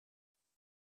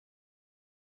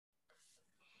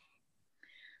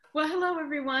Well, hello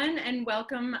everyone, and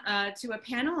welcome to a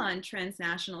panel on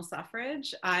transnational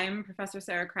suffrage. I'm Professor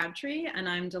Sarah Crabtree, and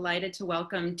I'm delighted to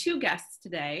welcome two guests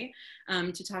today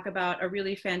to talk about a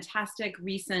really fantastic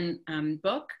recent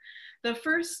book. The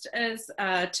first is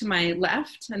to my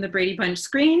left, and the Brady Bunch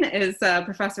screen is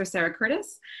Professor Sarah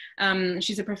Curtis.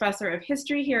 She's a professor of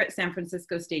history here at San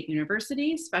Francisco State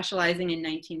University, specializing in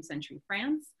 19th century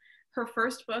France. Her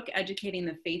first book, Educating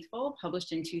the Faithful,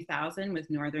 published in 2000 with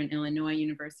Northern Illinois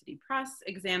University Press,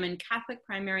 examined Catholic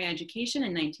primary education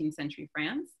in 19th century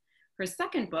France. Her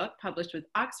second book, published with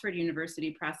Oxford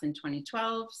University Press in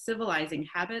 2012, Civilizing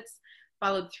Habits,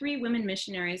 followed three women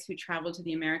missionaries who traveled to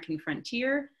the American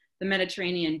frontier, the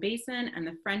Mediterranean basin, and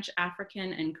the French,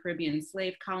 African, and Caribbean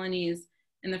slave colonies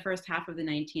in the first half of the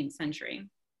 19th century.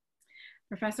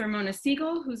 Professor Mona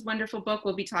Siegel, whose wonderful book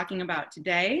we'll be talking about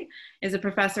today, is a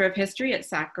professor of history at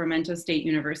Sacramento State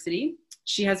University.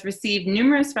 She has received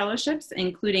numerous fellowships,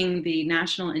 including the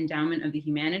National Endowment of the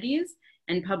Humanities,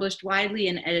 and published widely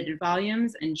in edited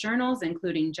volumes and journals,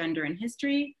 including Gender and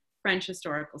History, French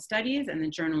Historical Studies, and the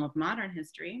Journal of Modern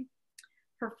History.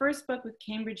 Her first book with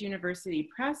Cambridge University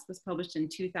Press was published in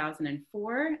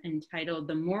 2004, entitled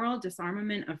The Moral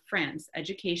Disarmament of France,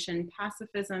 Education,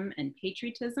 Pacifism, and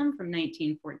Patriotism from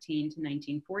 1914 to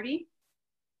 1940.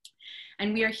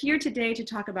 And we are here today to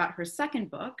talk about her second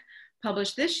book,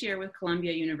 published this year with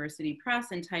Columbia University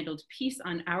Press, entitled Peace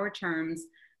on Our Terms,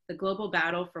 The Global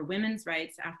Battle for Women's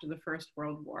Rights After the First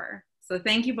World War. So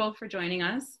thank you both for joining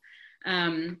us.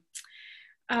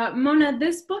 Mona,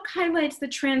 this book highlights the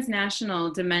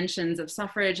transnational dimensions of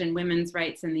suffrage and women's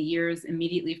rights in the years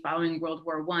immediately following World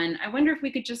War I. I wonder if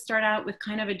we could just start out with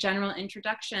kind of a general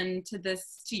introduction to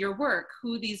your work,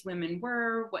 who these women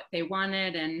were, what they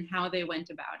wanted, and how they went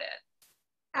about it.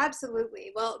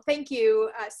 Absolutely. Well, thank you,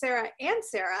 Sarah,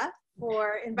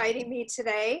 for inviting me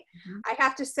today. I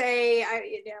have to say,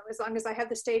 as long as I have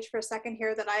the stage for a second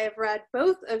here, that I have read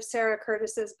both of Sarah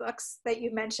Curtis's books that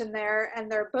you mentioned there,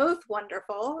 and they're both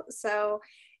wonderful. So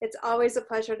it's always a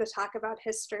pleasure to talk about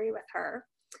history with her.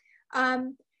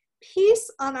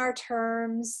 Peace on Our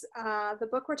Terms, the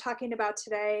book we're talking about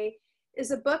today,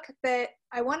 is a book that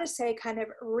I want to say kind of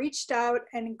reached out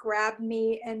and grabbed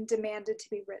me and demanded to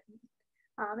be written.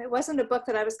 It wasn't a book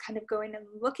that I was kind of going and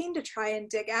looking to try and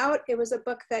dig out. It was a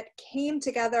book that came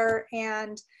together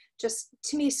and just,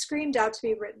 to me, screamed out to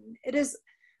be written. It is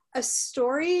a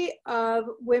story of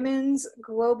women's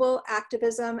global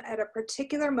activism at a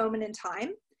particular moment in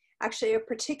time, actually a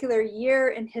particular year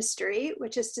in history,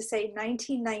 which is to say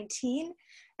 1919,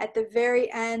 at the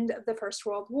very end of the First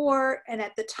World War, and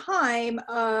at the time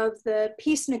of the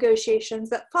peace negotiations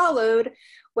that followed,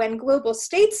 when global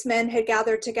statesmen had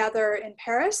gathered together in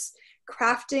Paris,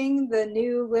 crafting the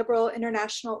new liberal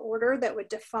international order that would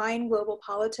define global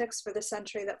politics for the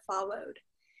century that followed.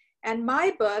 And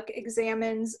my book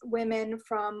examines women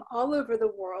from all over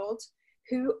the world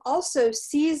who also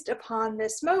seized upon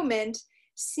this moment,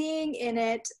 seeing in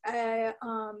it a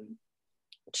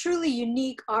truly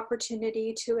unique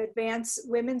opportunity to advance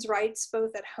women's rights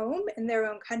both at home in their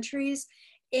own countries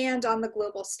and on the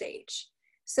global stage.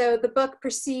 So the book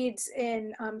proceeds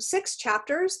in 6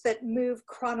 chapters that move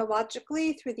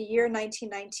chronologically through the year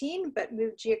 1919, but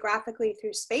move geographically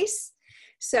through space.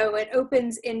 So it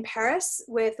opens in Paris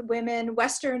with women,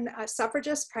 Western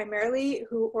suffragists primarily,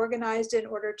 who organized in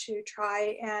order to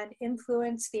try and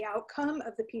influence the outcome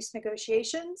of the peace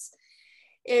negotiations.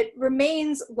 It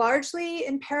remains largely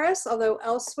in Paris, although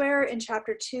elsewhere in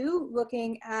chapter 2,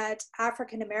 looking at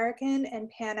African-American and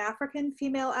Pan-African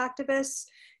female activists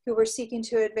who were seeking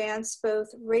to advance both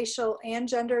racial and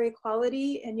gender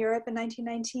equality in Europe in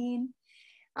 1919.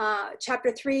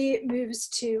 Chapter 3 moves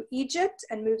to Egypt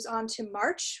and moves on to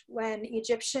March, when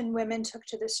Egyptian women took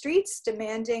to the streets,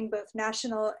 demanding both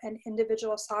national and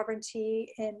individual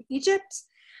sovereignty in Egypt.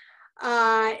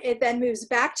 It then moves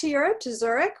back to Europe, to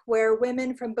Zurich, where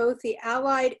women from both the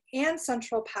Allied and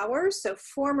Central Powers, so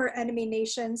former enemy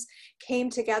nations, came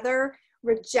together,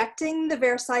 rejecting the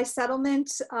Versailles settlement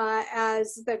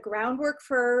as the groundwork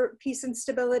for peace and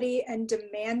stability, and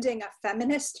demanding a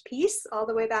feminist peace all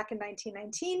the way back in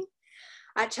 1919.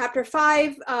 Chapter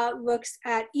 5 looks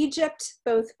at Egypt,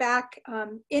 both back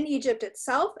in Egypt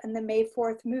itself and the May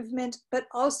 4th movement, but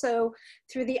also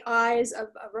through the eyes of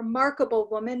a remarkable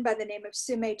woman by the name of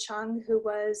Su Mei-chung, who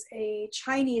was a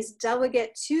Chinese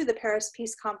delegate to the Paris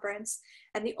Peace Conference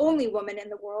and the only woman in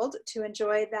the world to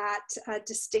enjoy that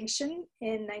distinction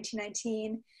in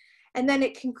 1919. And then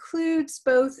it concludes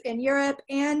both in Europe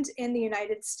and in the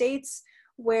United States,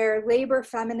 where labor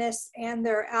feminists and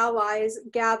their allies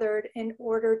gathered in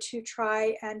order to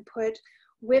try and put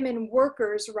women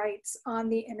workers' rights on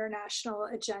the international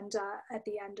agenda at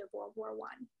the end of World War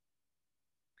I.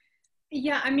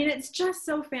 Yeah, I mean, it's just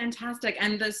so fantastic.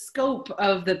 And the scope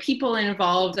of the people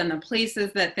involved and the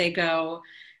places that they go.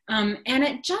 And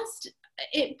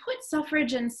it puts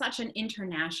suffrage in such an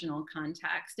international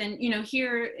context. And, you know,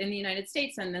 here in the United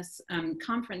States and this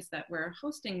conference that we're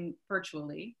hosting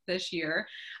virtually this year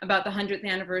about the 100th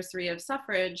anniversary of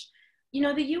suffrage, you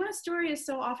know, the US story is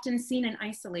so often seen in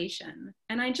isolation.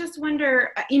 And I just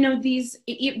wonder, you know,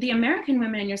 the American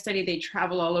women in your study, they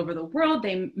travel all over the world,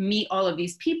 they meet all of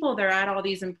these people, they're at all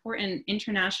these important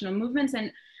international movements. And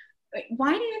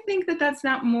why do you think that that's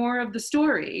not more of the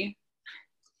story?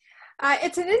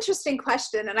 It's an interesting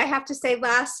question. And I have to say,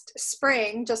 last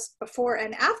spring, just before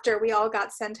and after we all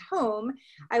got sent home,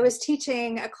 I was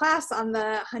teaching a class on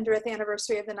the 100th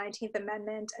anniversary of the 19th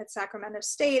Amendment at Sacramento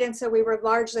State. And so we were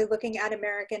largely looking at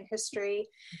American history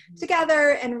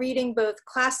together and reading both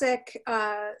classic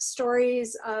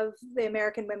stories of the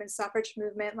American women's suffrage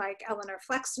movement, like Eleanor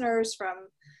Flexner's from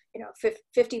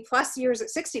 50 plus years,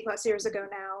 60 plus years ago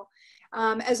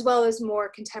now, as well as more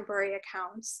contemporary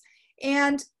accounts.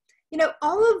 And you know,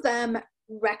 all of them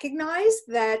recognized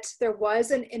that there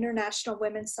was an international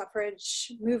women's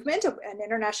suffrage movement, an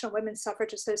international women's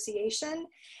suffrage association,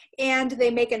 and they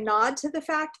make a nod to the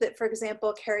fact that, for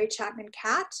example, Carrie Chapman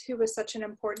Catt, who was such an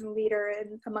important leader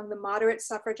among the moderate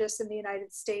suffragists in the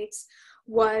United States,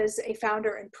 was a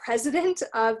founder and president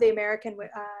of the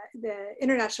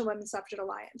International Women's Suffrage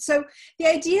Alliance. So the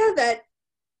idea that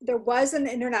there was an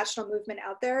international movement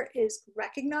out there is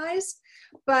recognized,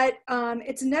 but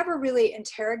it's never really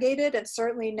interrogated and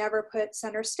certainly never put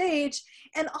center stage.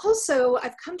 And also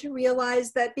I've come to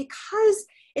realize that because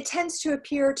it tends to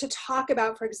appear to talk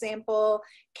about, for example,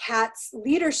 Catt's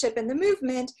leadership in the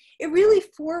movement, it really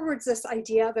forwards this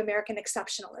idea of American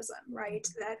exceptionalism, right?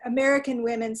 That American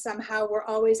women somehow were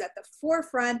always at the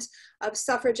forefront of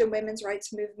suffrage and women's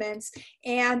rights movements,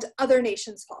 and other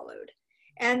nations followed.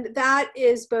 And that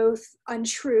is both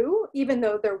untrue, even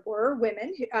though there were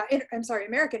women,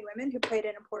 American women who played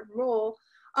an important role,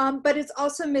 but it's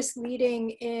also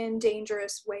misleading in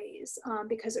dangerous ways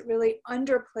because it really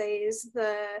underplays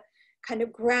the kind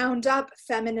of ground up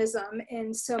feminism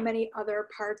in so many other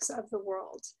parts of the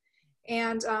world.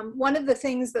 And one of the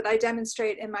things that I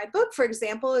demonstrate in my book, for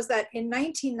example, is that in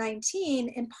 1919,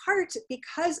 in part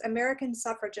because American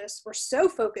suffragists were so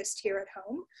focused here at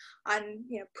home on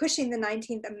pushing the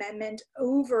 19th Amendment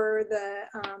over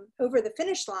the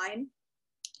finish line,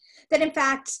 that in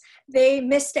fact they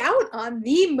missed out on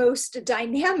the most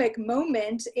dynamic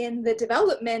moment in the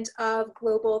development of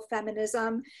global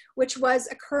feminism, which was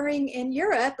occurring in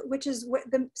Europe, which is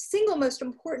the single most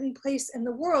important place in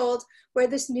the world where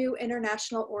this new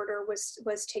international order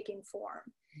was taking form.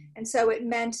 And so it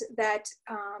meant that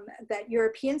that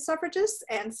European suffragists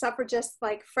and suffragists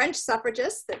like French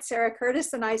suffragists that Sarah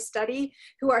Curtis and I study,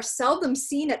 who are seldom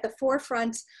seen at the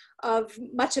forefront of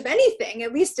much of anything,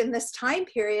 at least in this time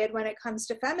period when it comes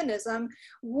to feminism,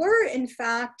 were in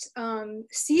fact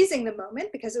seizing the moment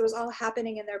because it was all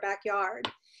happening in their backyard.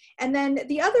 And then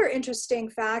the other interesting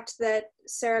fact that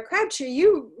Sarah Crabtree,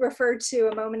 you referred to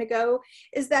a moment ago,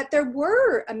 is that there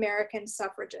were American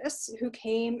suffragists who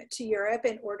came to Europe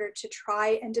in order to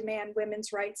try and demand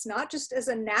women's rights, not just as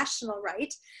a national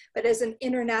right, but as an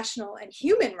international and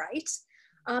human right.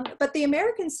 But the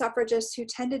American suffragists who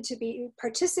tended to be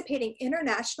participating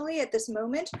internationally at this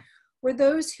moment were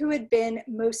those who had been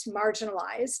most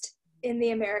marginalized in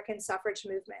the American suffrage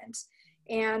movement.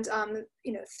 And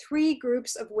three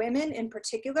groups of women in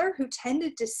particular who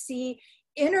tended to see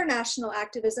international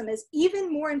activism as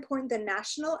even more important than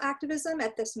national activism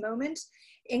at this moment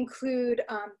include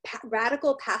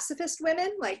radical pacifist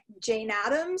women like Jane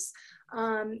Addams,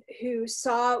 who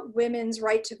saw women's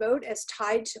right to vote as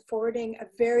tied to forwarding a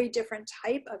very different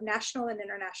type of national and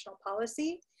international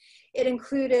policy. It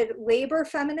included labor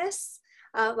feminists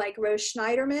like Rose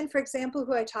Schneiderman, for example,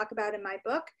 who I talk about in my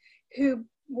book, who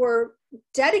were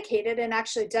dedicated and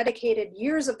actually dedicated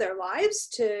years of their lives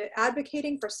to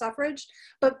advocating for suffrage.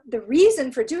 But the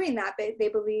reason for doing that, they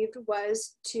believed,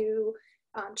 was to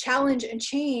challenge and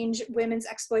change women's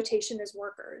exploitation as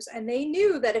workers. And they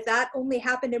knew that if that only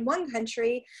happened in one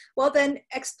country, well, then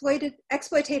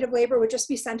exploitative labor would just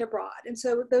be sent abroad. And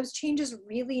so those changes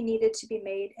really needed to be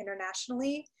made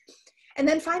internationally. And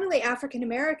then finally,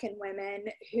 African-American women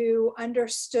who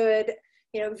understood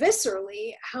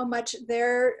viscerally how much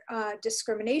their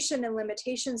discrimination and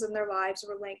limitations in their lives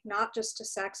were linked not just to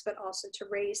sex, but also to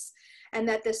race, and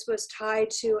that this was tied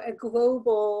to a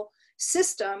global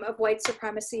system of white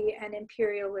supremacy and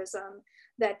imperialism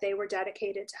that they were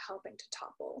dedicated to helping to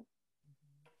topple.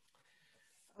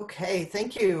 Okay,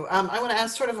 thank you. I want to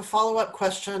ask sort of a follow-up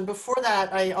question. Before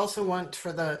that, I also want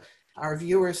for our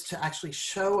viewers to actually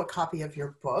show a copy of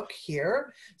your book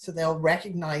here, so they'll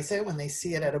recognize it when they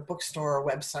see it at a bookstore or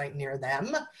website near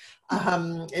them.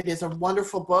 It is a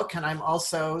wonderful book, and I'm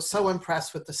also so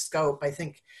impressed with the scope. I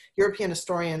think European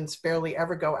historians barely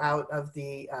ever go out of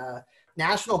the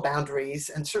national boundaries,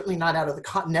 and certainly not out of the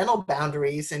continental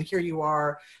boundaries. And here you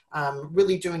are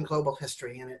really doing global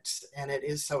history, and it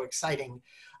is so exciting.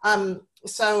 One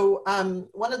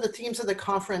of the themes of the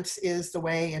conference is the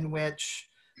way in which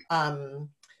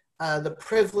the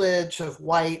privilege of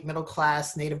white,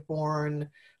 middle-class, native-born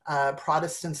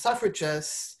Protestant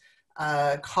suffragists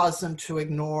caused them to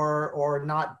ignore or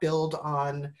not build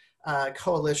on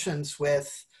coalitions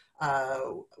with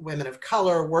women of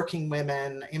color, working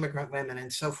women, immigrant women,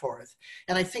 and so forth.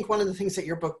 And I think one of the things that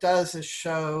your book does is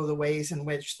show the ways in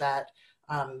which that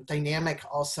dynamic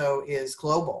also is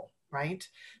global, right?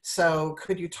 So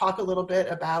could you talk a little bit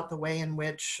about the way in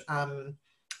which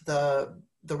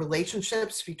the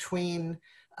relationships between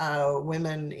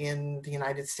women in the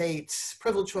United States,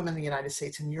 privileged women in the United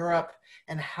States and Europe,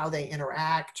 and how they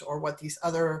interact, or what these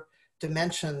other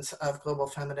dimensions of global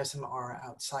feminism are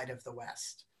outside of the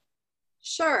West?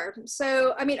 Sure.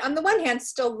 So, I mean, on the one hand,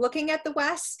 still looking at the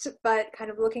West, but kind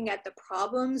of looking at the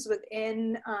problems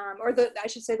within, I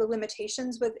should say the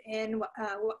limitations within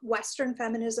Western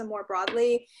feminism more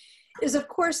broadly, is of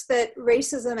course that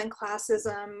racism and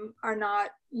classism are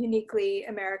not uniquely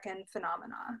American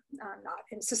phenomena, not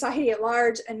in society at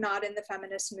large and not in the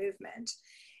feminist movement.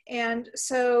 And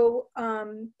so,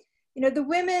 the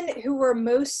women who were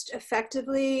most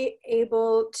effectively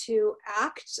able to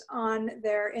act on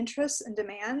their interests and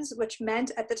demands, which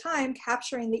meant at the time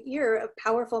capturing the ear of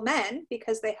powerful men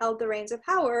because they held the reins of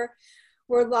power,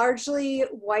 were largely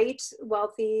white,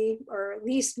 wealthy, or at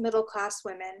least middle-class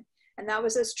women. And that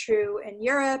was as true in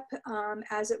Europe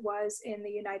as it was in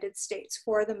the United States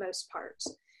for the most part.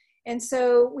 And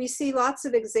so we see lots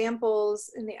of examples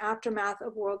in the aftermath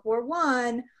of World War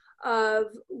I of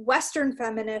Western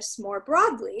feminists more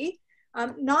broadly,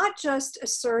 not just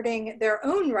asserting their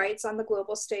own rights on the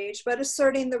global stage, but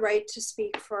asserting the right to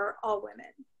speak for all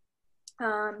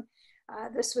women.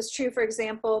 This was true, for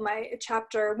example,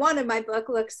 chapter 1 of my book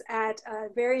looks at a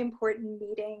very important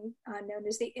meeting known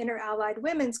as the Inter-Allied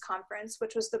Women's Conference,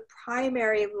 which was the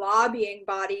primary lobbying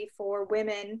body for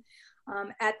women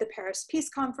at the Paris Peace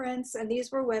Conference. And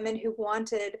these were women who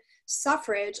wanted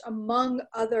suffrage, among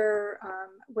other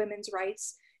women's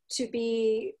rights, to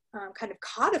be kind of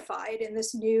codified in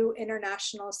this new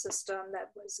international system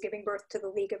that was giving birth to the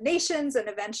League of Nations and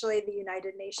eventually the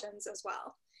United Nations as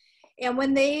well. And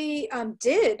when they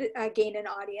did gain an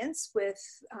audience with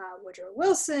Woodrow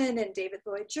Wilson and David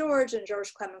Lloyd George and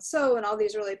Georges Clemenceau and all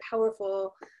these really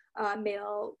powerful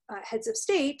male heads of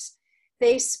state,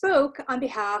 they spoke on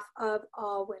behalf of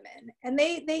all women. And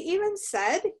they even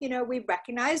said, we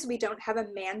recognize we don't have a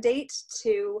mandate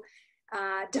to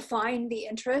define the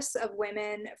interests of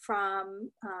women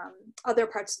from other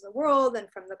parts of the world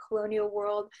and from the colonial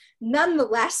world.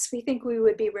 Nonetheless, we think we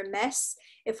would be remiss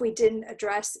if we didn't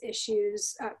address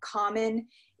issues common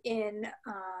in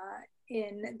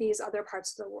these other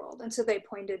parts of the world. And so they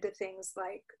pointed to things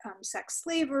like sex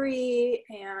slavery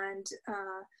and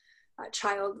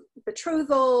child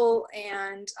betrothal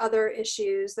and other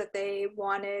issues that they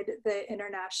wanted the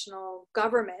international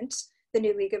government, the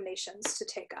new League of Nations, to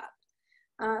take up.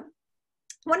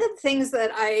 One of the things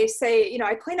that I say,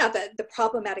 I point out that the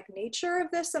problematic nature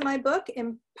of this in my book,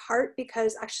 in part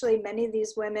because actually many of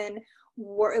these women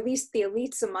were, at least the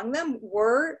elites among them,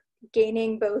 were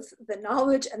gaining both the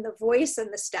knowledge and the voice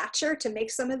and the stature to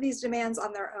make some of these demands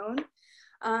on their own.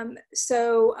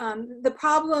 The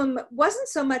problem wasn't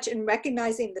so much in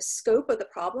recognizing the scope of the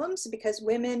problems, because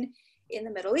women in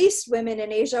the Middle East, women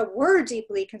in Asia were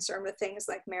deeply concerned with things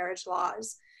like marriage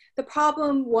laws. The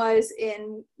problem was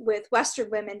with Western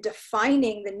women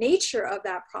defining the nature of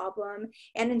that problem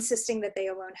and insisting that they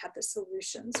alone had the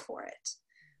solutions for it.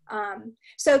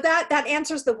 So that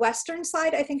answers the Western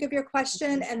side, I think, of your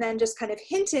question, and then just kind of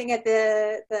hinting at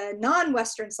the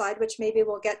non-Western side, which maybe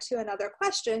we'll get to in other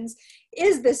questions,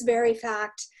 is this very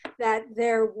fact that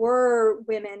there were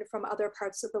women from other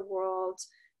parts of the world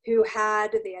who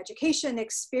had the education,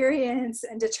 experience,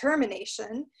 and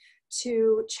determination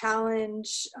to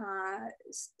challenge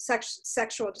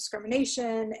sexual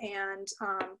discrimination and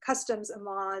customs and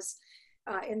laws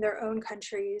in their own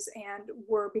countries, and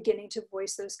were beginning to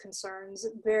voice those concerns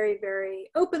very, very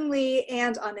openly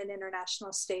and on an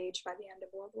international stage by the end of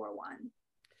World War I.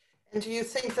 And do you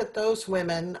think that those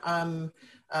women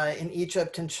in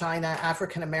Egypt and China,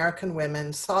 African American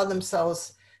women, saw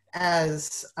themselves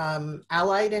as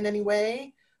allied in any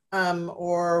way,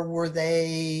 or were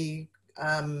they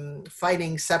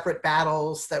fighting separate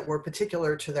battles that were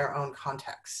particular to their own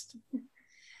context?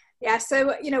 Yeah,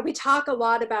 so, we talk a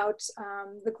lot about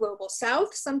the global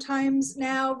South sometimes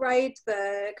now, right?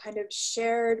 The kind of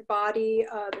shared body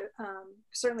of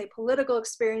certainly political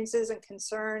experiences and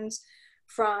concerns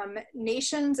from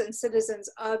nations and citizens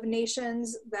of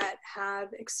nations that have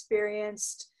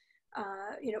experienced,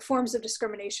 forms of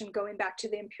discrimination going back to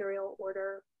the imperial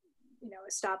order,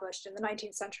 established in the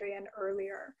 19th century and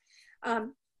earlier.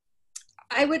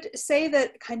 I would say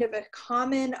that kind of a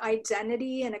common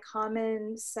identity and a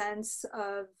common sense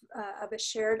of a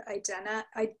shared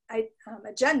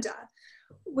agenda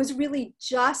was really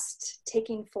just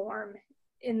taking form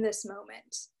in this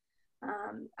moment.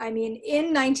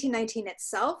 In 1919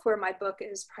 itself, where my book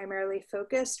is primarily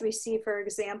focused, we see, for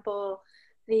example,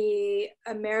 the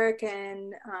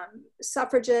American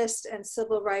suffragist and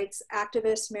civil rights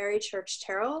activist Mary Church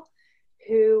Terrell,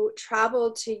 who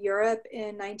traveled to Europe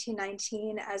in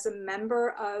 1919 as a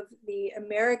member of the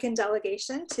American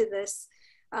delegation to this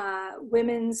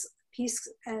Women's Peace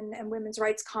and Women's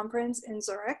Rights Conference in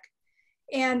Zurich.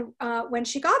 And when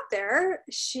she got there,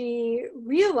 she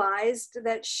realized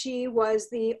that she was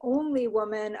the only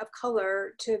woman of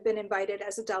color to have been invited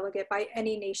as a delegate by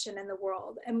any nation in the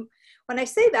world. And when I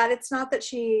say that, it's not that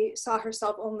she saw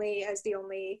herself only as the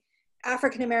only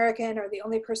African-American or the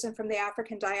only person from the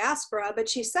African diaspora, but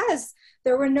she says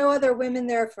there were no other women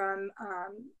there from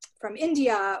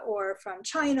India or from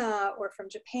China or from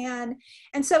Japan.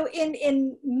 And so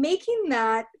in making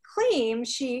that claim,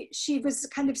 she was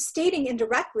kind of stating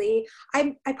indirectly,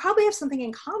 I probably have something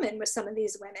in common with some of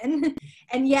these women,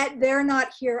 and yet they're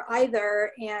not here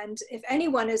either. And if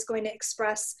anyone is going to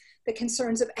express the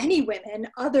concerns of any women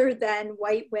other than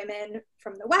white women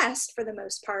from the West, for the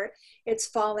most part, it's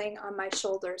falling on my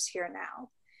shoulders here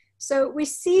now. So we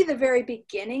see the very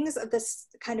beginnings of this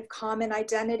kind of common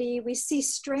identity. We see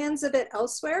strands of it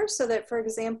elsewhere, so that, for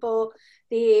example,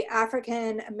 the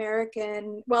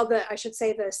African-American,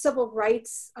 the civil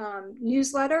rights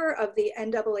newsletter of the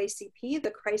NAACP, The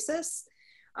Crisis,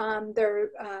 one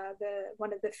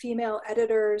of the female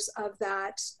editors of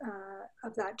that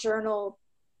journal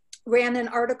ran an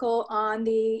article on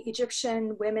the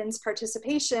Egyptian women's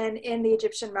participation in the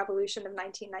Egyptian Revolution of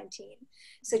 1919,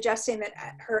 suggesting that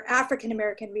her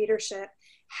African-American readership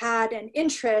had an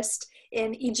interest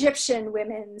in Egyptian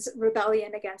women's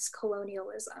rebellion against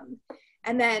colonialism.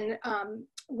 And then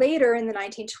later in the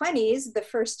 1920s, the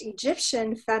first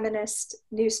Egyptian feminist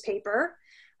newspaper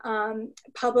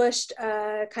published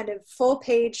a kind of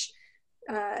full-page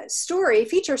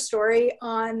feature story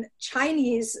on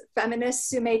Chinese feminist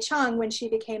Su Mei-chung when she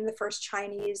became the first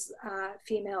Chinese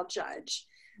female judge.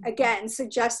 Again,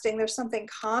 suggesting there's something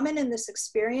common in this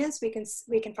experience. We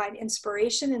can find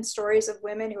inspiration in stories of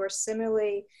women who are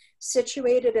similarly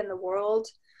situated in the world.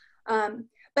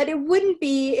 But it wouldn't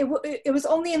be, it was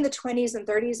only in the 20s and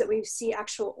 30s that we see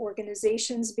actual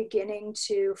organizations beginning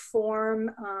to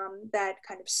form that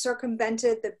kind of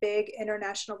circumvented the big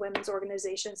international women's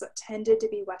organizations that tended to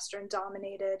be Western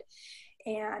dominated,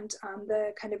 and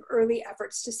the kind of early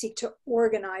efforts to seek to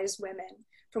organize women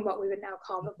from what we would now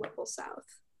call the global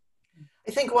South.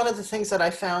 I think one of the things that I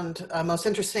found most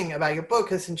interesting about your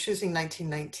book is in choosing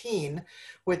 1919,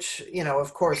 which,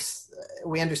 of course,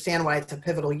 we understand why it's a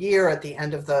pivotal year at the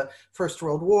end of the First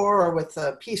World War with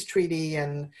the peace treaty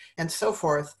and so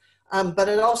forth. But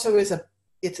it also is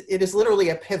it is literally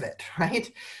a pivot,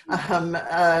 right?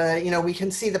 We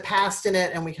can see the past in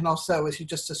it, and we can also, as you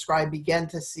just described, begin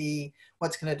to see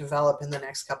what's going to develop in the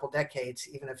next couple decades,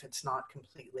 even if it's not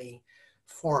completely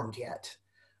formed yet.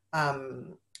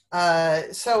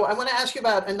 So I want to ask you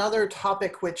about another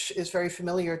topic which is very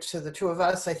familiar to the two of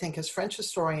us, I think, as French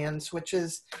historians, which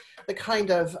is the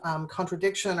kind of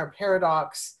contradiction or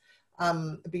paradox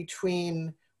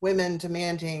between women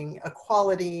demanding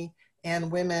equality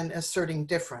and women asserting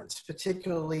difference,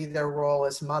 particularly their role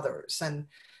as mothers. And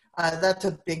that's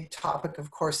a big topic,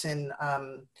 of course, in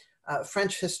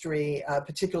French history,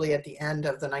 particularly at the end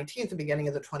of the 19th and beginning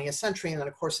of the 20th century, and then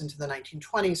of course into the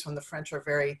 1920s, when the French are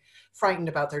very frightened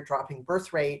about their dropping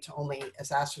birth rate, only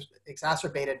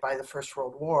exacerbated by the First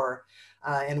World War,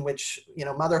 in which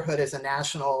motherhood is a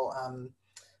national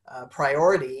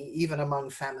priority, even among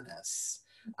feminists,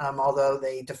 although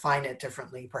they define it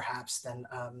differently perhaps than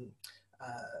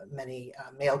many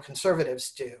male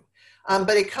conservatives do.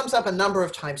 But it comes up a number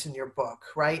of times in your book,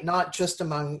 right? Not just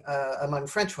among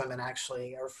French women,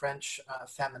 actually, or French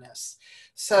feminists.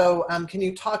 So can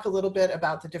you talk a little bit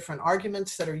about the different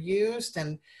arguments that are used,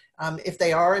 and if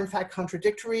they are in fact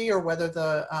contradictory, or whether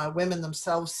the women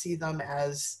themselves see them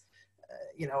as,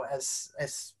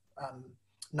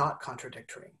 not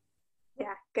contradictory?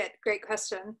 Yeah, good, great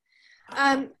question.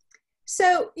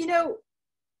 So,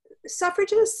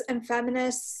 suffragists and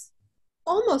feminists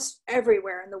almost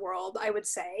everywhere in the world, I would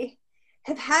say,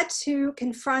 have had to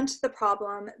confront the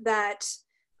problem that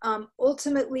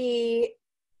ultimately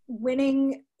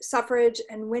winning suffrage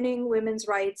and winning women's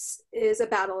rights is a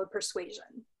battle of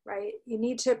persuasion, right? You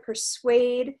need to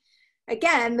persuade,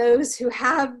 again, those who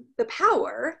have the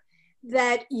power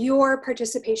that your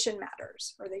participation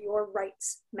matters, or that your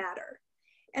rights matter.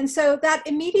 And so that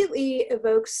immediately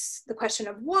evokes the question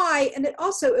of why, and it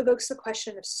also evokes the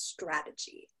question of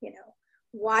strategy.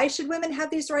 Why should women have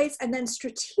these rights? And then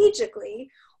strategically,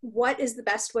 what is the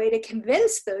best way to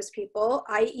convince those people,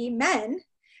 i.e. men,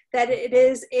 that it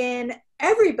is in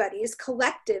everybody's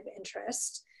collective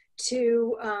interest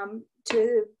to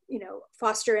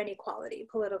foster inequality,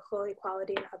 political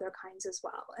equality, and other kinds as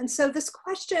well. And so this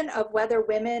question of whether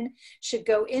women should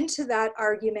go into that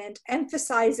argument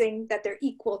emphasizing that they're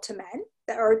equal to men,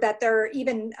 or that they're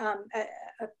even a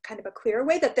kind of a clear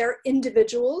way that they're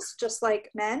individuals just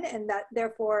like men, and that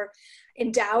therefore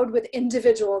endowed with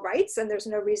individual rights, and there's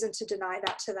no reason to deny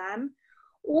that to them,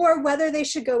 or whether they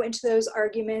should go into those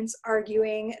arguments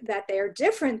arguing that they are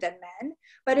different than men,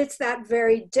 but it's that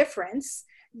very difference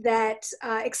that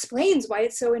explains why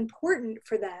it's so important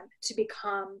for them to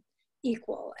become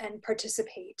equal and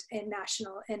participate in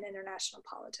national and international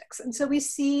politics. And so we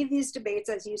see these debates,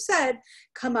 as you said,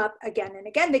 come up again and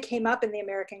again. They came up in the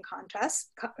American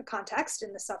context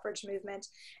in the suffrage movement,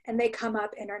 and they come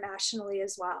up internationally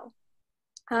as well.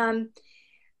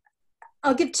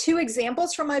 I'll give two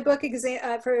examples from my book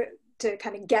to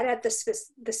kind of get at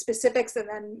the specifics, and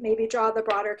then maybe draw the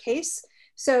broader case.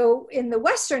 So in the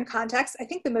Western context, I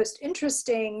think the most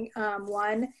interesting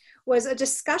one was a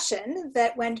discussion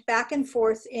that went back and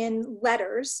forth in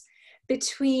letters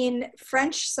between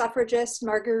French suffragist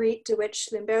Marguerite de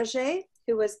Witt-Schlumberger,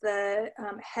 who was the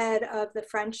head of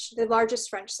the largest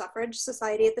French suffrage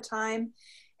society at the time,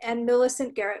 and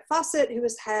Millicent Garrett Fawcett, who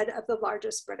was head of the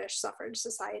largest British suffrage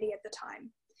society at the time.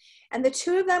 And the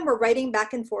two of them were writing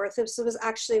back and forth. This was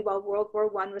actually while World War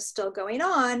I was still going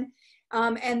on.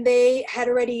 And they had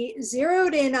already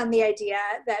zeroed in on the idea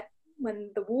that when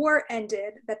the war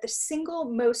ended, that the single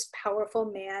most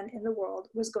powerful man in the world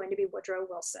was going to be Woodrow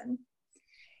Wilson.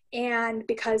 And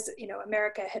because,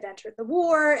 America had entered the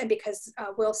war, and because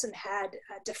Wilson had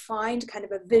defined kind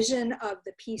of a vision of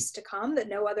the peace to come that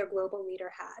no other global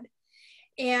leader had.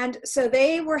 And so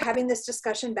they were having this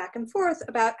discussion back and forth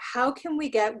about how can we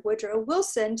get Woodrow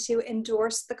Wilson to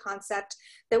endorse the concept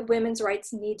that women's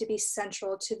rights need to be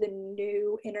central to the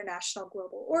new international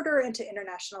global order and to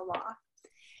international law.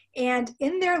 And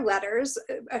in their letters,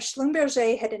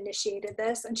 Schlumberger had initiated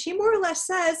this, and she more or less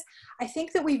says, I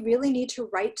think that we really need to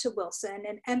write to Wilson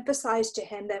and emphasize to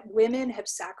him that women have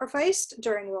sacrificed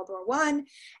during World War I,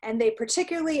 and they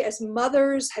particularly as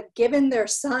mothers have given their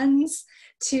sons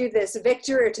to this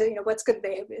victory, or to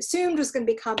they assumed was going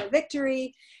to become a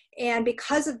victory, and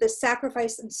because of the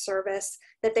sacrifice and service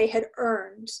that they had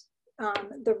earned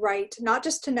the right, not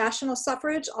just to national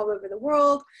suffrage all over the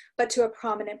world, but to a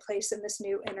prominent place in this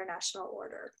new international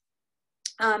order.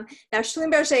 Now,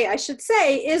 Schlumberger, I should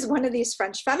say, is one of these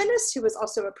French feminists who was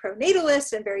also a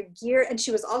pro-natalist and very geared, and she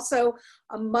was also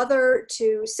a mother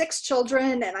to 6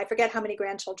 children, and I forget how many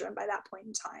grandchildren by that point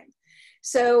in time.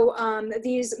 So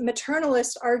these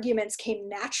maternalist arguments came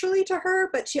naturally to her,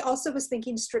 but she also was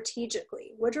thinking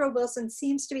strategically. Woodrow Wilson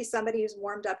seems to be somebody who's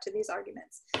warmed up to these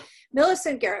arguments.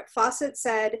 Millicent Garrett Fawcett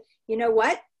said, you know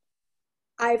what?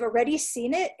 I've already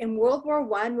seen it in World War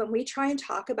I when we try and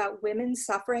talk about women's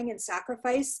suffering and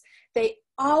sacrifice. They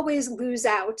always lose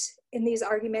out in these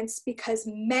arguments because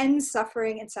men's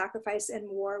suffering and sacrifice in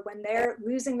war, when they're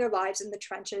losing their lives in the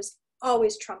trenches,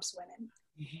 always trumps women.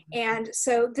 And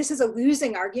so this is a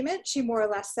losing argument, she more or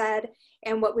less said,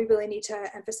 and what we really need to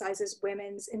emphasize is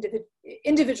women's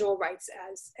individual rights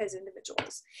as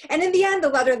individuals. And in the end, the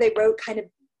letter they wrote kind of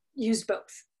used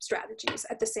both strategies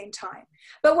at the same time.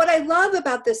 But what I love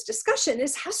about this discussion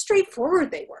is how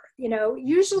straightforward they were.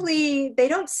 Usually they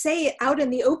don't say out in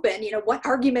the open, what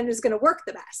argument is going to work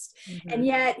the best. And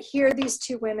yet here these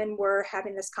two women were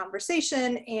having this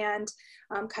conversation and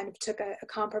kind of took a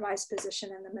compromised position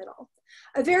in the middle.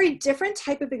 A very different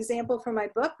type of example from my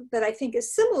book that I think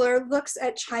is similar looks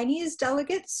at Chinese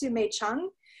delegate Su Mei-chung,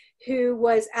 who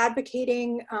was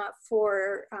advocating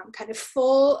for kind of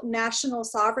full national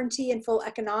sovereignty and full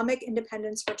economic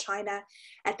independence for China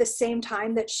at the same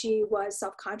time that she was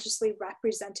self-consciously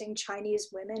representing Chinese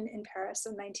women in Paris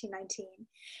in 1919.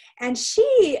 And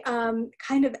she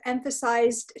kind of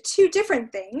emphasized two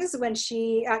different things when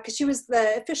she, because she was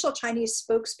the official Chinese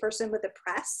spokesperson with the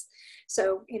press.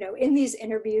 So, you know, in these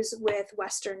interviews with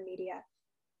Western media.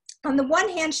 On the one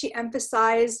hand, she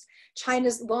emphasized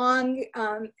China's long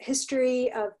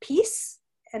history of peace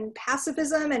and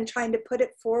pacifism and trying to put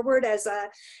it forward as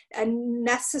a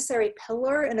necessary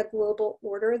pillar in a global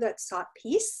order that sought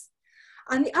peace.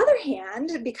 On the other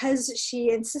hand, because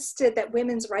she insisted that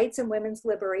women's rights and women's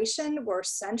liberation were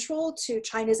central to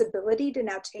China's ability to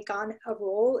now take on a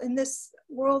role in this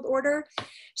world order,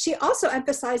 she also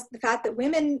emphasized the fact that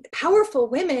women, powerful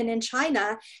women in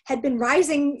China, had been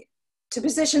rising to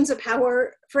positions of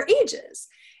power for ages.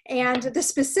 And the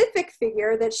specific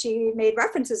figure that she made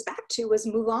references back to was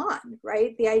Mulan,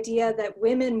 right? The idea that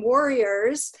women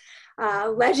warriors,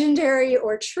 legendary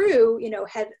or true, you know,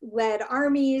 had led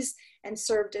armies and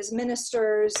served as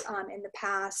ministers in the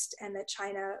past, and that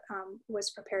China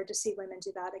was prepared to see women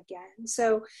do that again.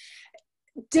 So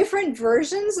different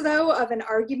versions, though, of an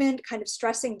argument kind of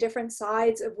stressing different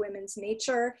sides of women's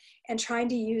nature and trying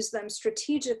to use them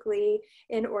strategically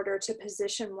in order to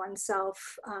position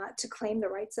oneself to claim the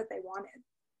rights that they wanted.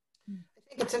 I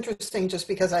think it's interesting just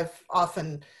because I've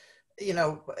often, you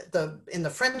know, in the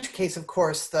French case, of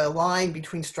course, the line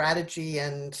between strategy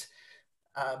and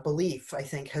belief, I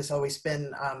think, has always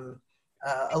been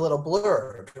a little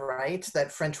blurred, right?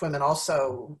 That French women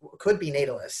also could be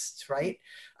natalists, right?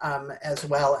 As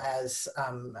well as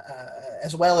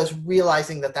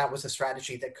realizing that that was a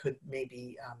strategy that could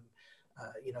maybe,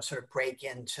 you know, sort of break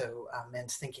into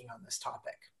men's thinking on this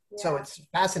topic. Yeah. So it's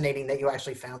fascinating that you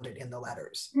actually found it in the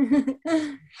letters.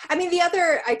 I mean, the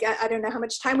other, I don't know how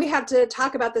much time we have to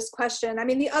talk about this question. I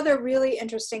mean, the other really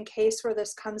interesting case where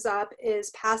this comes up is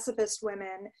pacifist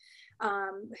women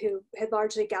who had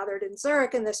largely gathered in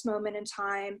Zurich in this moment in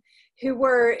time, who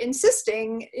were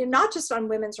insisting not just on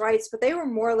women's rights, but they were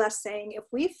more or less saying, if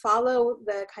we follow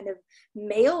the kind of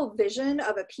male vision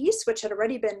of a peace, which had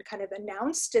already been kind of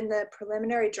announced in the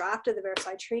preliminary draft of the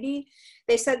Versailles Treaty,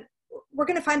 they said, we're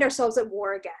going to find ourselves at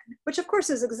war again, which of course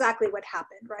is exactly what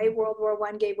happened, right? World War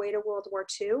I gave way to World War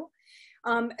II.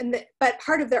 But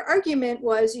part of their argument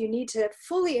was you need to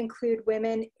fully include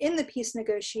women in the peace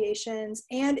negotiations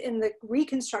and in the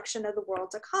reconstruction of the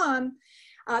world to come,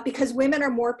 because women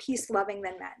are more peace-loving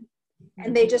than men.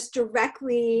 And they just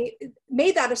directly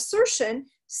made that assertion,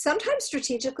 sometimes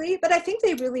strategically, but I think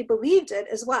they really believed it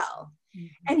as well.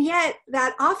 And yet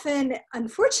that often,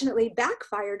 unfortunately,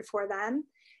 backfired for them,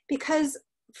 because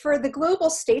for the global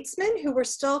statesmen who were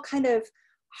still kind of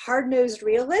hard-nosed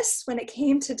realists when it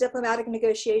came to diplomatic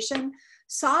negotiation,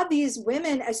 saw these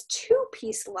women as too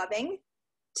peace-loving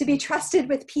to be trusted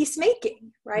with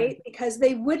peacemaking, right? Because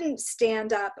they wouldn't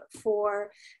stand up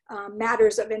for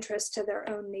matters of interest to their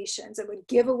own nations. It would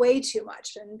give away too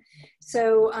much. And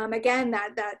so again,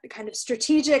 that kind of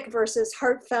strategic versus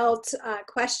heartfelt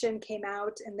question came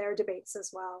out in their debates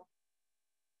as well.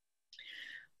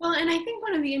 Well, and I think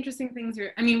one of the interesting things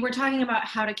we're talking about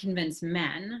how to convince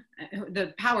men,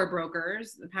 the power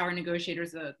brokers, the power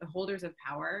negotiators, the holders of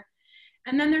power.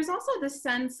 And then there's also the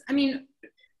sense, I mean,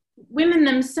 women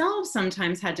themselves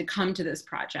sometimes had to come to this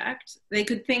project. They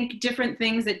could think different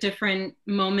things at different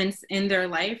moments in their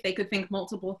life. They could think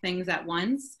multiple things at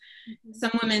once.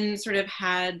 Some women sort of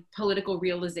had political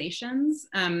realizations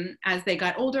as they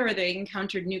got older, or they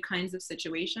encountered new kinds of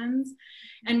situations.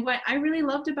 And what I really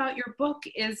loved about your book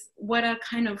is what a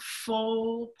kind of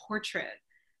full portrait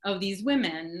of these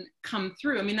women come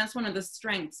through. I mean, that's one of the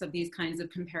strengths of these kinds of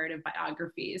comparative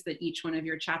biographies, that each one of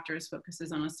your chapters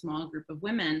focuses on a small group of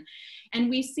women. And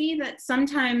we see that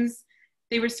sometimes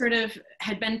they were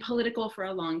had been political for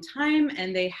a long time,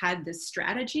 and they had this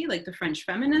strategy, like the French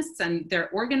feminists, and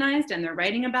they're organized and they're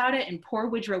writing about it. And poor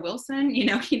Woodrow Wilson, you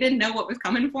know, he didn't know what was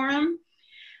coming for him.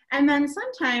 And then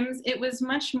sometimes it was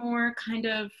much more kind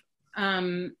of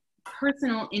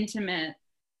personal, intimate,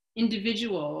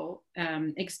 individual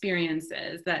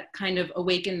experiences that kind of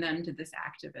awakened them to this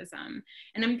activism.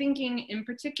 And I'm thinking in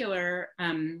particular,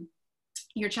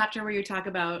 your chapter where you talk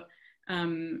about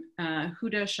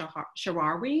Huda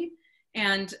Shawarwi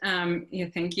and,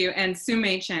 thank you, and Su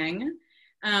Mei-chung.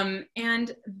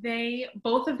 And they,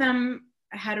 both of them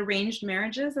had arranged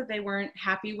marriages that they weren't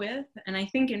happy with. And I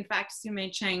think, in fact, Sue-Mei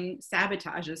Chang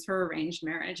sabotages her arranged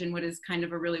marriage in what is kind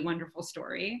of a really wonderful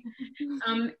story.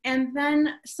 And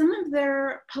then some of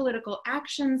their political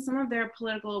actions, some of their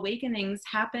political awakenings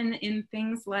happen in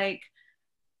things like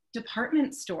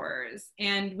department stores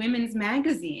and women's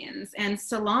magazines and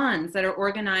salons that are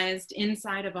organized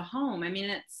inside of a home. I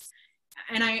mean,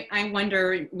 and I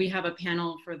wonder, we have a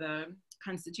panel for the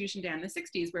Constitution Day in the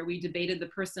 60s where we debated the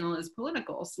personal is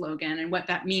political slogan and what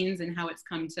that means and how it's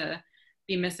come to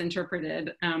be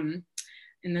misinterpreted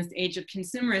in this age of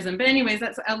consumerism. But anyways,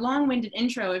 that's a long-winded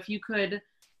intro. If you could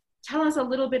tell us a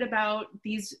little bit about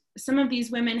some of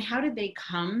these women. How did they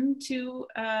come to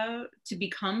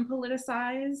become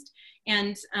politicized,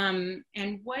 and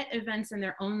what events in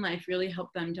their own life really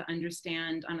helped them to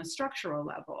understand on a structural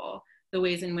level the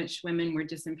ways in which women were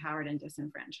disempowered and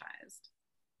disenfranchised?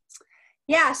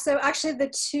 Yeah, so actually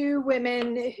the two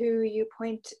women who you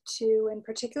point to in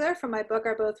particular from my book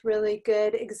are both really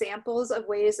good examples of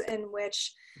ways in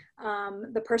which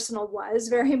the personal was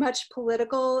very much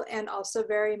political and also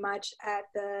very much at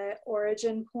the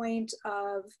origin point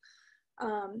of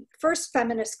first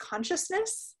feminist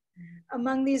consciousness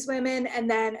among these women, and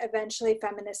then eventually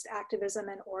feminist activism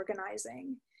and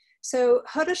organizing. So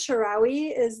Hoda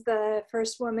Sharawi is the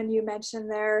first woman you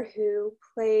mentioned there who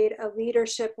played a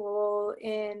leadership role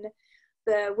in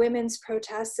the women's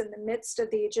protests in the midst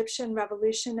of the Egyptian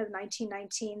Revolution of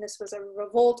 1919. This was a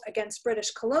revolt against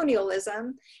British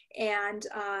colonialism and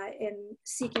in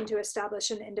seeking to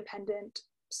establish an independent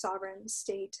sovereign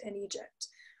state in Egypt.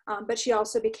 But she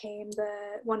also became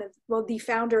the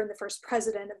founder and the first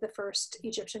president of the first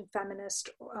Egyptian feminist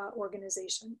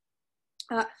organization.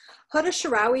 Hoda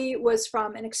Sharawi was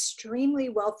from an extremely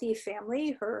wealthy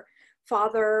family. Her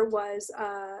father was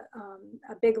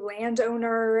a big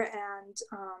landowner,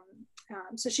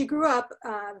 and so she grew up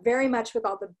very much with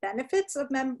all the benefits of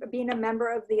being a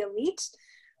member of the elite,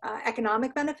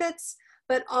 economic benefits,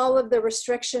 but all of the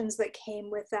restrictions that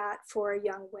came with that for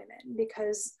young women,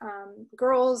 because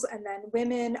girls and then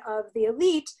women of the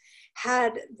elite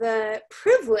had the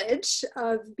privilege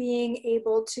of being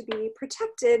able to be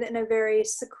protected in a very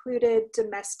secluded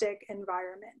domestic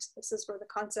environment. This is where the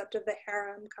concept of the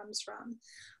harem comes from,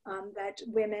 that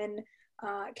women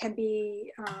can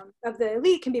be, of the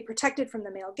elite, can be protected from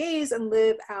the male gaze and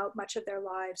live out much of their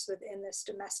lives within this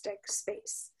domestic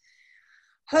space.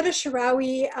 Hoda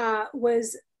Sharawi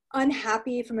was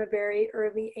unhappy from a very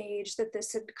early age that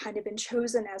this had kind of been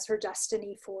chosen as her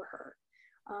destiny for her.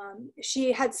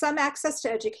 She had some access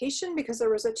to education because there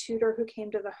was a tutor who came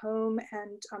to the home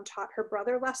and taught her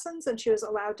brother lessons, and she was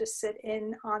allowed to sit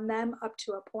in on them up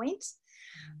to a point.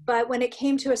 But when it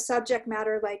came to a subject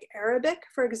matter like Arabic,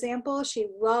 for example, she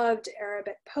loved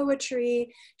Arabic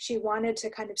poetry. She wanted to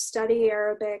kind of study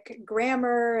Arabic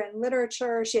grammar and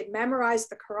literature. She had memorized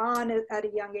the Quran at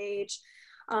a young age.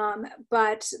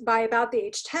 But by about the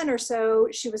age 10 or so,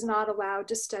 she was not allowed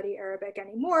to study Arabic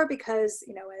anymore because,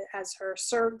 you know, as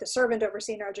the servant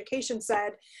overseeing her education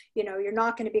said, you know, you're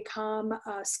not going to become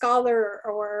a scholar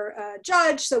or a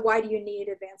judge, so why do you need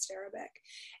advanced Arabic?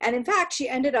 And in fact, she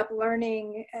ended up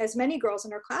learning, as many girls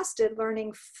in her class did,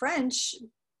 learning French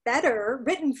better,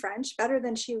 written French, better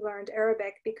than she learned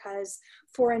Arabic, because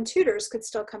foreign tutors could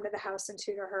still come to the house and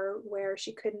tutor her where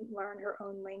she couldn't learn her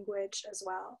own language as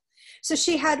well. So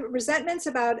she had resentments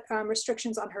about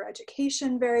restrictions on her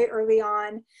education very early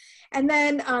on. And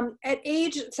then at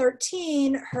age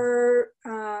 13, her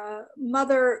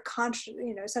mother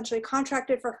essentially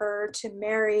contracted for her to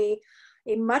marry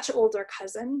a much older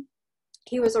cousin.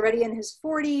 He was already in his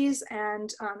 40s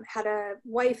and had a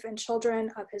wife and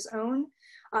children of his own.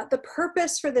 The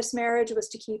purpose for this marriage was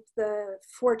to keep the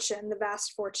fortune, the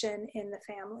vast fortune, in the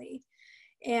family.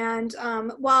 And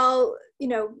while, you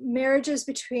know, marriages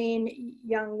between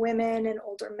young women and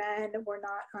older men were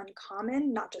not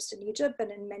uncommon, not just in Egypt,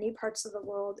 but in many parts of the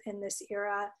world in this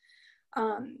era,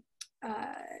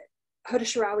 Hoda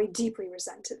Sharawi deeply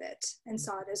resented it and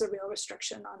saw it as a real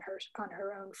restriction on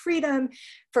her own freedom.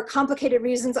 For complicated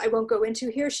reasons I won't go into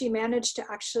here, she managed to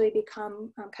actually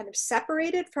become kind of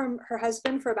separated from her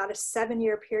husband for about a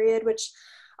 7-year period, which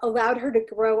allowed her to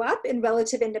grow up in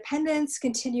relative independence,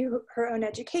 continue her own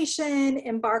education,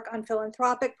 embark on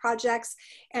philanthropic projects,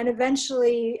 and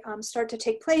eventually start to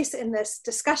take place in this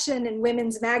discussion in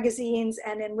women's magazines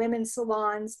and in women's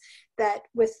salons that,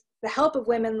 with the help of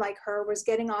women like her, was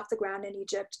getting off the ground in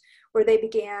Egypt, where they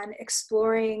began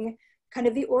exploring kind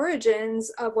of the origins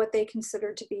of what they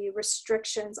considered to be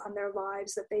restrictions on their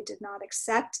lives that they did not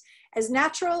accept as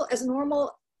natural, as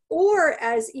normal, or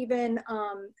as even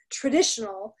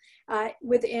traditional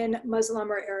within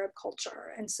Muslim or Arab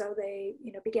culture. And so they,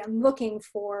 began looking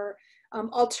for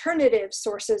alternative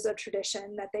sources of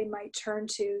tradition that they might turn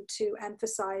to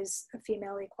emphasize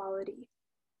female equality.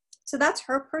 So that's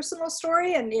her personal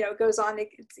story, and it goes on.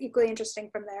 It's equally interesting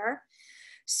from there.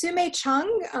 Sume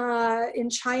Chung in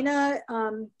China,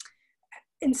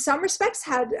 in some respects,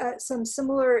 had some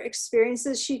similar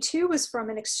experiences. She too was from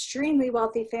an extremely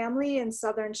wealthy family in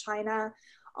southern China,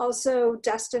 also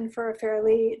destined for a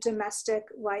fairly domestic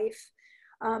life.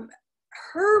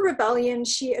 Her rebellion,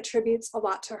 she attributes a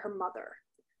lot to her mother.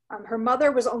 Her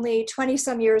mother was only 20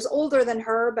 some years older than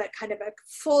her, but kind of a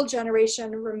full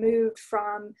generation removed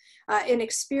from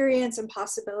inexperience and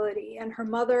possibility. And her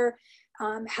mother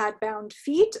had bound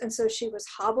feet, and so she was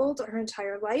hobbled her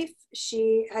entire life.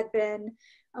 She had been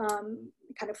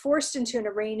kind of forced into an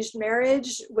arranged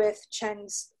marriage with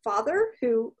Cheng's father,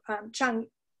 who Cheng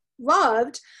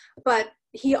loved, but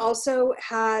he also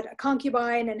had a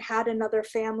concubine and had another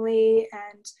family,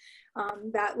 and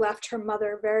that left her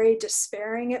mother very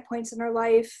despairing at points in her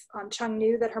life. Cheng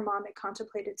knew that her mom had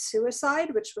contemplated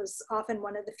suicide, which was often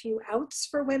one of the few outs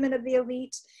for women of the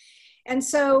elite. And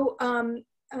so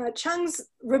Cheng's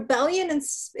rebellion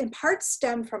in part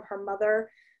stemmed from her mother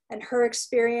and her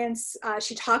experience.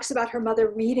 She talks about her mother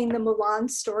reading the Mulan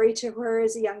story to her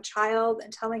as a young child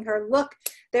and telling her, look,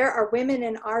 there are women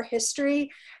in our history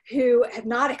who have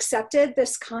not accepted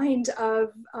this kind of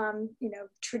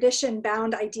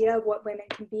tradition-bound idea of what women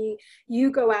can be.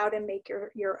 You go out and make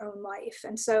your own life.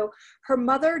 And so her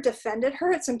mother defended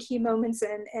her at some key moments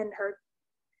in her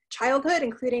childhood,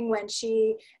 including when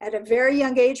she, at a very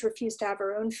young age, refused to have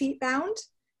her own feet bound.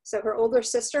 So her older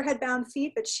sister had bound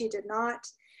feet, but she did not.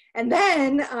 And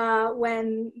then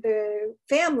when the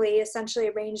family essentially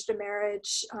arranged a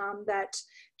marriage that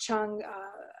Cheng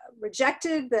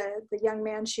rejected, the young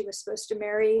man she was supposed to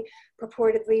marry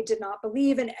purportedly did not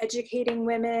believe in educating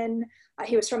women.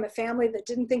 He was from a family that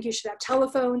didn't think you should have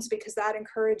telephones because that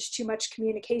encouraged too much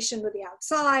communication with the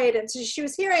outside. And so she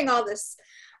was hearing all this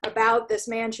about this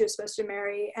man she was supposed to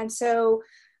marry. And so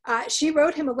she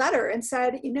wrote him a letter and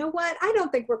said, you know what, I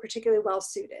don't think we're particularly well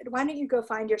suited. Why don't you go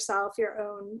find yourself your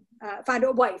own, find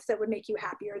a wife that would make you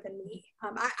happier than me.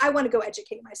 I want to go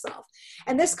educate myself.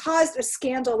 And this caused a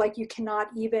scandal like you cannot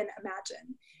even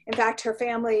imagine. In fact, her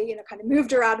family, kind of moved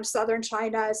her out of southern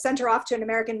China, sent her off to an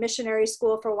American missionary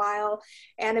school for a while.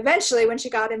 And eventually, when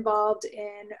she got involved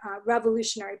in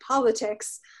revolutionary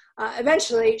politics,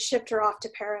 eventually shipped her off to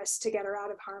Paris to get her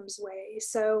out of harm's way.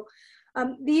 So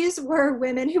these were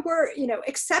women who were,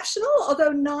 exceptional,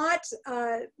 although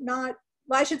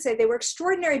well, I should say they were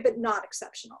extraordinary, but not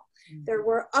exceptional. Mm-hmm. There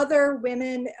were other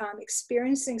women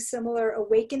experiencing similar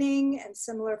awakening and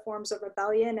similar forms of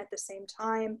rebellion at the same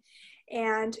time,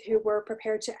 and who were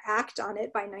prepared to act on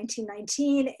it by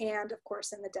 1919 and, of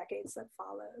course, in the decades that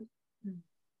followed.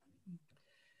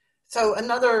 So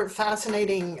another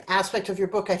fascinating aspect of your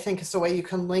book, I think, is the way you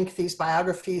can link these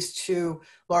biographies to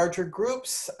larger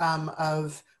groups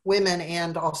of women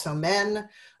and also men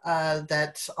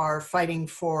that are fighting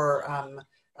for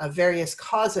various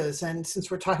causes. And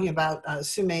since we're talking about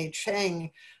Sume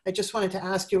Cheng, I just wanted to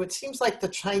ask you, it seems like the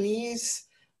Chinese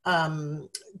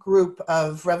group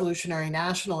of revolutionary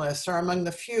nationalists are among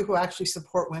the few who actually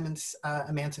support women's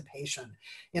emancipation,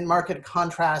 in marked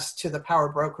contrast to the power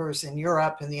brokers in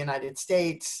Europe and the United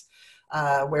States,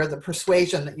 where the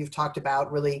persuasion that you've talked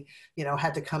about really,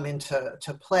 had to come into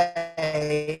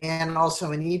play, and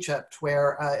also in Egypt,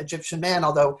 where Egyptian men,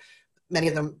 although many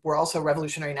of them were also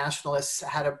revolutionary nationalists,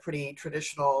 had a pretty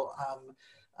traditional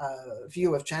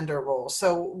view of gender roles.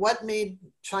 So what made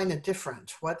China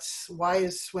different? Why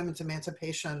is women's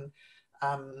emancipation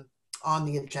on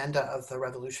the agenda of the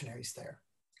revolutionaries there?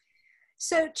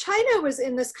 So China was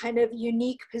in this kind of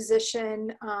unique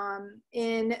position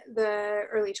in the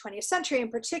early 20th century,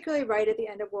 and particularly right at the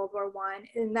end of World War I,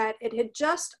 in that it had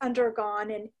just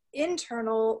undergone an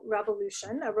internal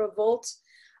revolution, a revolt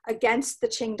against the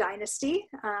Qing dynasty,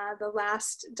 the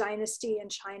last dynasty in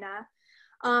China.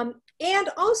 And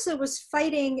also was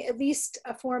fighting at least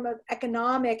a form of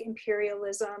economic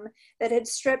imperialism that had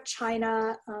stripped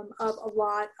China of a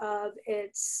lot of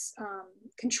its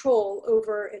control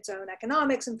over its own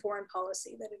economics and foreign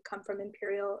policy that had come from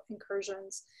imperial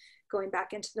incursions going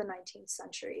back into the 19th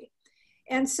century.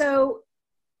 And so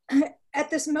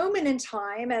at this moment in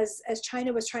time, as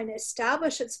China was trying to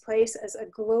establish its place as a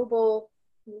global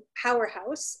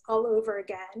powerhouse all over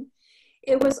again,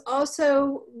 it was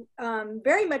also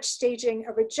very much staging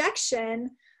a rejection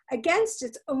against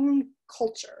its own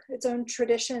culture, its own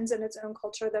traditions and its own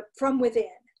culture from within.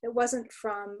 It wasn't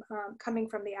from coming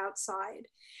from the outside.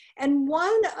 And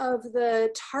one of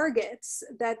the targets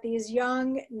that these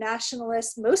young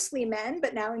nationalists, mostly men,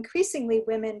 but now increasingly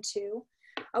women too,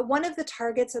 one of the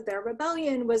targets of their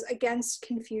rebellion was against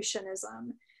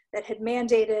Confucianism that had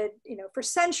mandated, for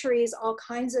centuries, all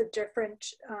kinds of different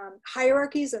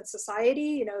hierarchies in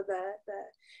society. The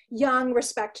young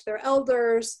respect their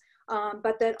elders,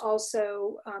 but that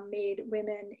also made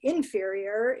women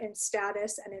inferior in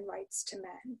status and in rights to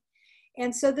men.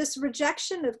 And so this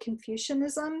rejection of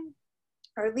Confucianism,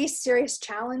 or at least serious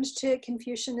challenge to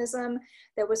Confucianism,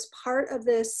 that was part of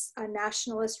this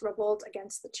nationalist revolt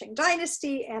against the Qing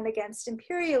dynasty and against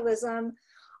imperialism,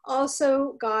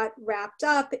 also got wrapped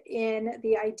up in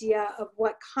the idea of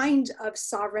what kind of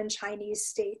sovereign Chinese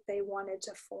state they wanted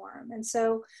to form. And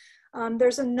so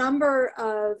there's a number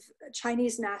of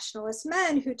Chinese nationalist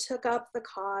men who took up the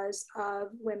cause of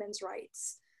women's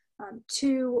rights.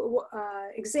 Two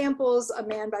examples: a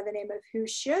man by the name of Hu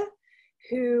Xie,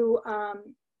 who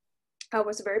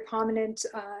was a very prominent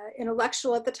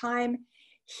intellectual at the time.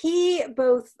 He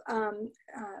both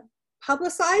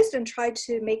publicized and tried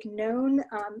to make known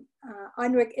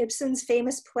Heinrich Ibsen's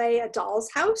famous play A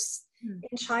Doll's House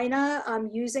in China,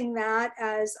 using that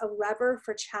as a lever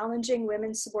for challenging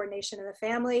women's subordination in the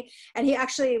family. And he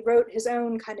actually wrote his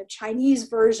own kind of Chinese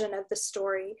version of the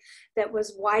story that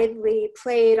was widely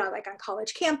played on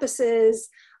college campuses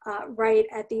right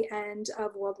at the end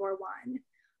of World War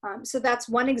I. So that's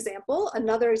one example.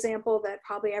 Another example that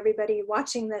probably everybody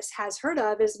watching this has heard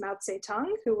of is Mao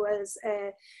Zedong, who was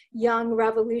a young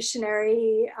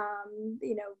revolutionary,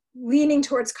 leaning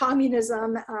towards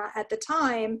communism at the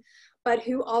time, but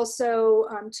who also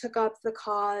took up the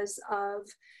cause of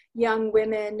young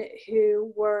women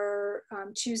who were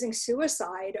choosing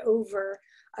suicide over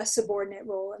a subordinate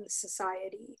role in the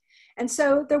society. And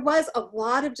so there was a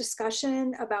lot of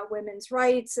discussion about women's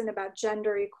rights and about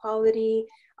gender equality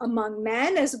among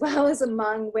men, as well as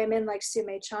among women like Su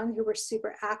Mei-chung, who were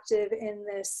super active in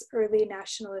this early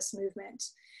nationalist movement.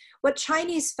 What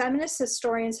Chinese feminist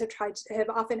historians have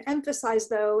often emphasized,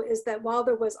 though, is that while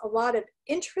there was a lot of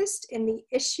interest in the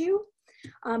issue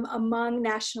among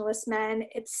nationalist men,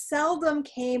 it seldom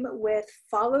came with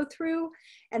follow-through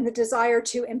and the desire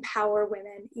to empower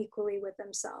women equally with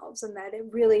themselves, and that it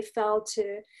really fell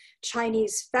to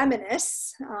Chinese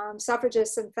feminists,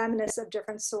 suffragists and feminists of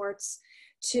different sorts,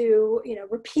 to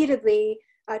repeatedly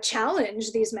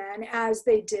challenge these men, as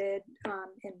they did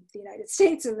in the United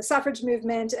States in the suffrage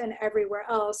movement and everywhere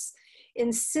else,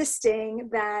 insisting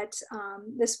that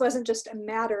this wasn't just a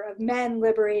matter of men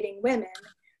liberating women,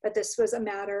 but this was a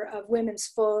matter of women's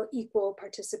full equal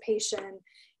participation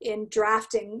in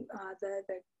drafting the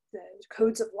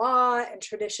codes of law and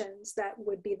traditions that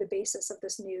would be the basis of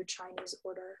this new Chinese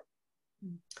order.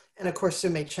 And of course,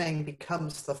 Su Mei-cheng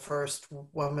becomes the first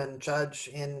woman judge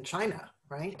in China,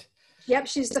 right? Yep,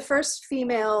 she's the first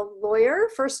female lawyer,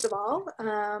 first of all,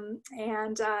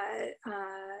 and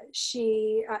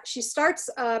she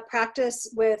starts a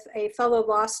practice with a fellow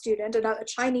law student, a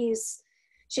Chinese.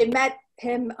 She had met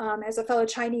him as a fellow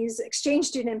Chinese exchange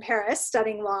student in Paris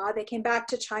studying law. They came back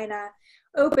to China,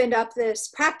 opened up this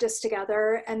practice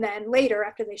together, and then later,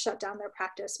 after they shut down their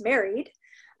practice, married.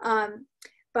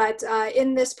 But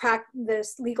in this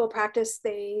legal practice,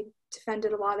 they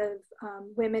defended a lot of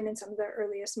women in some of the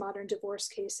earliest modern divorce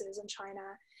cases in China.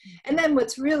 And then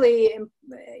what's really,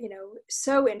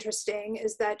 so interesting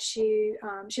is that she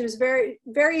was very,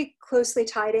 very closely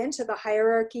tied into the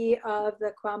hierarchy of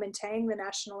the Kuomintang, the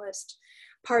nationalist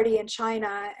party in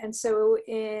China. And so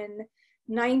in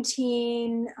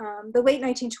the late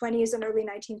 1920s and early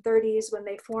 1930s, when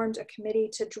they formed a committee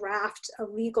to draft a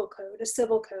legal code, a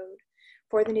civil code,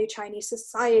 for the new Chinese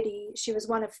society, she was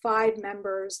one of 5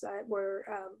 members that were,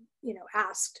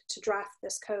 asked to draft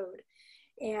this code.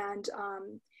 And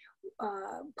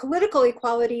political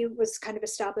equality was kind of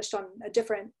established on a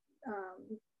different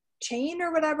chain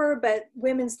or whatever, but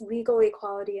women's legal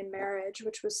equality in marriage,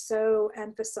 which was so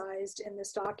emphasized in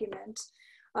this document,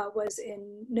 was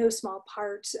in no small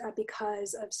part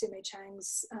because of Su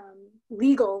Mei-cheng's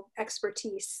legal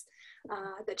expertise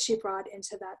that she brought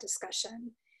into that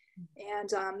discussion. And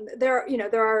there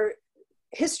are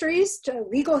histories,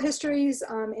 legal histories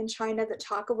in China that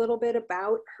talk a little bit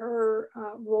about her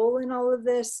role in all of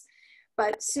this.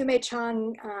 But Su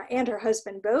Mei-cheng and her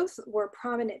husband both were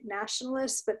prominent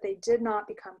nationalists, but they did not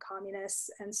become communists.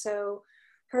 And so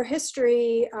her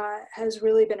history has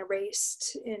really been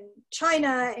erased in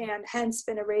China, and hence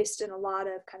been erased in a lot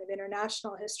of kind of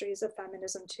international histories of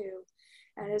feminism too,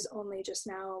 and is only just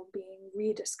now being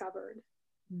rediscovered.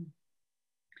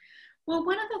 Well,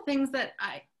 one of the things that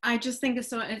I just think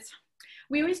is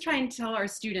we always try and tell our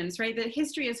students, right, that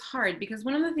history is hard, because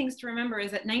one of the things to remember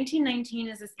is that 1919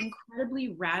 is this incredibly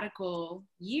radical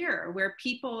year where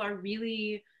people are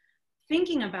really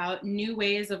thinking about new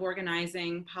ways of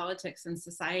organizing politics and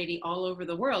society all over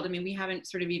the world. I mean, we haven't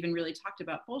sort of even really talked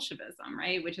about Bolshevism,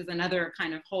 right, which is another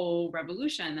kind of whole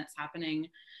revolution that's happening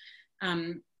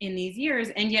in these years.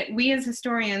 And yet we as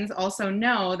historians also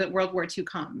know that World War II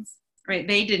comes, right?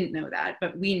 They didn't know that,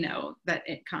 but we know that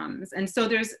it comes. And so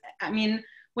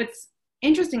what's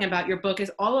interesting about your book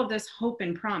is all of this hope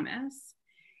and promise,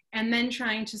 and then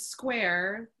trying to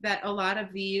square that a lot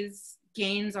of these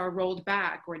gains are rolled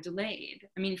back or delayed.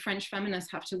 I mean, French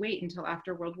feminists have to wait until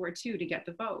after World War II to get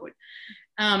the vote.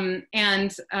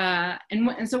 And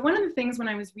so one of the things when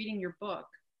I was reading your book,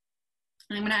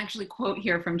 and I'm going to actually quote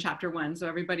here from chapter 1, so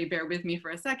everybody bear with me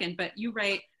for a second, but you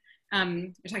write,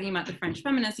 you're talking about the French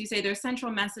feminists, you say their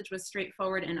central message was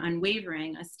straightforward and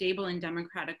unwavering. A stable and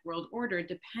democratic world order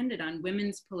depended on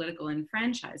women's political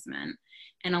enfranchisement,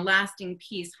 and a lasting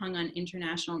peace hung on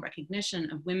international recognition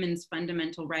of women's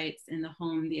fundamental rights in the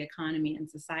home, the economy, and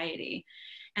society.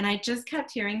 And I just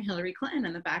kept hearing Hillary Clinton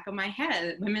in the back of my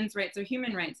head. Women's rights are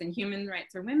human rights, and human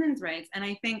rights are women's rights. And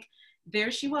I think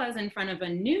there she was in front of a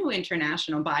new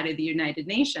international body, the United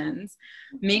Nations,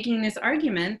 making this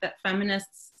argument that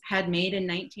feminists had made in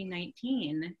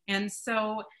 1919. And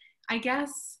so I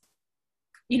guess,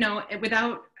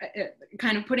 without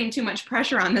kind of putting too much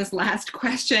pressure on this last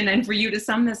question and for you to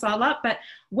sum this all up, but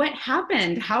what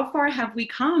happened? How far have we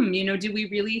come? Do we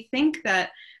really think that,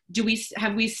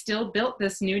 have we still built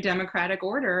this new democratic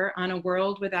order on a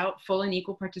world without full and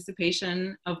equal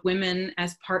participation of women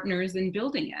as partners in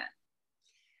building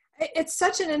it? It's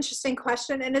such an interesting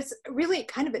question, and it's really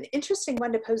kind of an interesting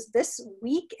one to pose this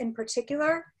week in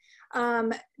particular,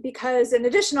 because in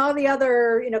addition to all the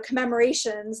other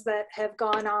commemorations that have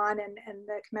gone on, and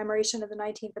the commemoration of the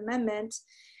 19th Amendment,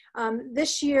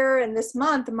 this year and this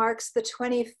month marks the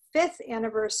 25th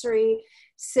anniversary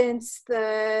since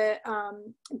the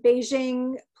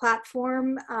Beijing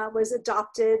platform was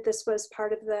adopted. This was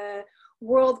part of the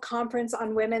World Conference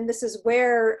on Women. This is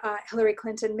where Hillary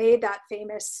Clinton made that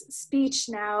famous speech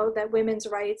now that women's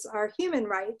rights are human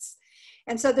rights.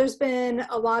 And so there's been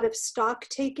a lot of stock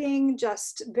taking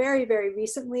just very, very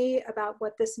recently about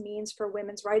what this means for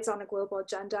women's rights on a global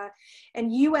agenda.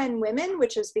 And UN Women,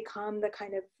 which has become the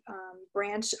kind of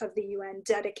branch of the UN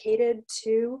dedicated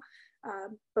to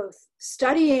both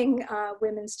studying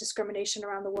women's discrimination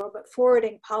around the world, but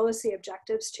forwarding policy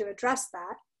objectives to address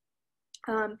that.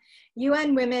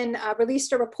 UN Women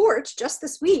released a report just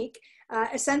this week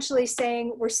essentially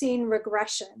saying we're seeing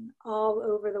regression all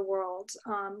over the world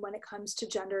when it comes to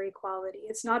gender equality.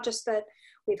 It's not just that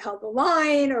we've held the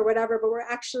line or whatever, but we're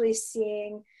actually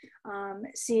seeing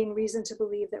reason to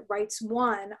believe that rights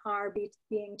won are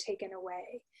being taken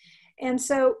away. And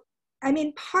so, I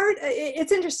mean,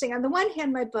 it's interesting. On the one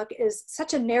hand, my book is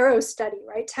such a narrow study,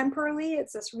 right? Temporally,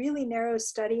 it's this really narrow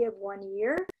study of 1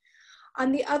 year.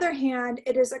 On the other hand,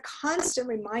 it is a constant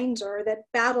reminder that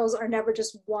battles are never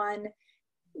just won,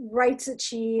 rights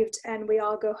achieved, and we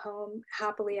all go home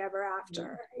happily ever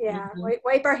after. Yeah,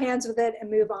 wipe our hands with it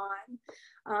and move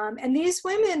on. And these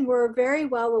women were very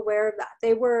well aware of that.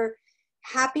 They were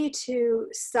happy to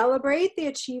celebrate the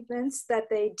achievements that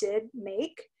they did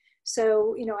make.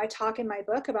 So, I talk in my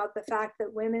book about the fact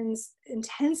that women's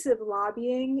intensive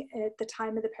lobbying at the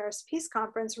time of the Paris Peace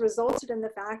Conference resulted in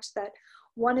the fact that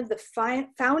one of the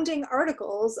founding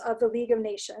articles of the League of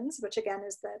Nations, which again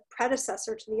is the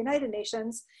predecessor to the United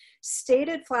Nations,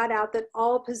 stated flat out that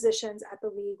all positions at the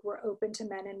League were open to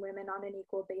men and women on an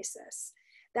equal basis.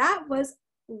 That was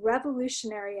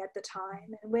revolutionary at the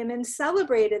time, and women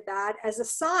celebrated that as a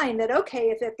sign that, okay,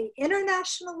 if at the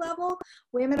international level,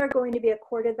 women are going to be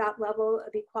accorded that level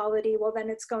of equality, well, then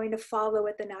it's going to follow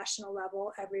at the national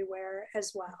level everywhere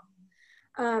as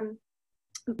well.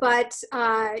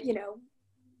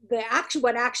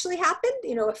 What actually happened,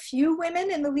 a few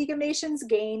women in the League of Nations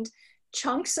gained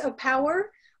chunks of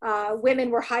power.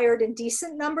 Women were hired in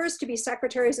decent numbers to be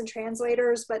secretaries and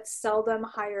translators, but seldom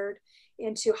hired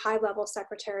into high-level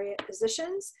secretariat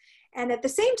positions. And at the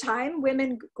same time,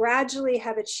 women gradually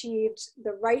have achieved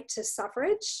the right to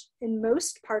suffrage in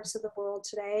most parts of the world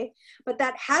today, but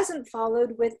that hasn't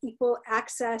followed with equal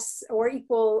access or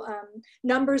equal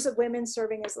numbers of women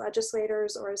serving as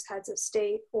legislators or as heads of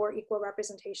state, or equal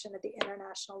representation at the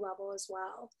international level as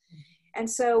well. And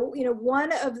so, you know,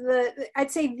 one of the,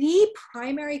 I'd say the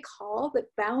primary call that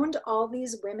bound all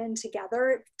these women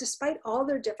together, despite all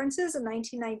their differences in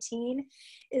 1919,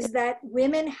 is that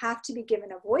women have to be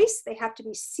given a voice. They have to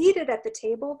be seated at the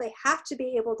table. They have to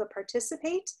be able to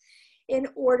participate in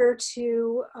order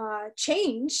to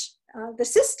change the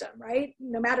system, right?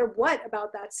 No matter what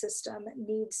about that system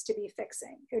needs to be fixed.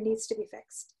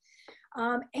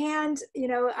 And, you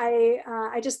know,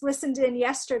 I just listened in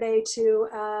yesterday to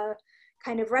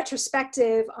kind of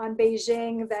retrospective on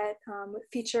Beijing that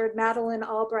featured Madeleine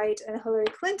Albright and Hillary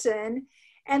Clinton,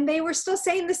 and they were still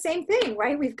saying the same thing,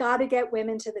 right? We've got to get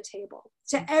women to the table,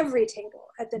 to every table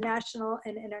at the national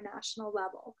and international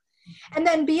level. And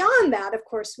then beyond that, of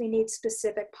course, we need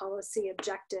specific policy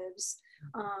objectives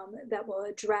that will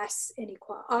address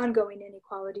ongoing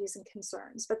inequalities and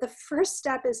concerns. But the first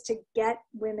step is to get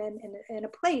women in a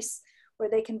place where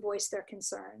they can voice their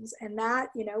concerns. And that,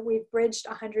 you know, we've bridged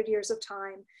 100 years of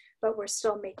time, but we're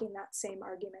still making that same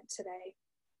argument today.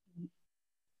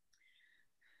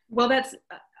 Well, that's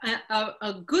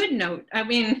a good note. I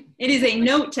mean, it is a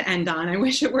note to end on. I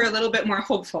wish it were a little bit more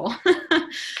hopeful.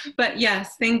 But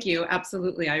yes, thank you.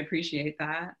 Absolutely. I appreciate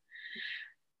that.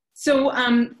 So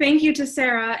thank you to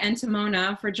Sarah and to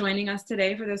Mona for joining us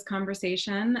today for this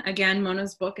conversation. Again,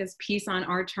 Mona's book is Peace on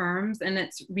Our Terms, and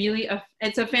it's really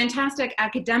it's a fantastic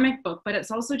academic book, but it's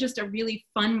also just a really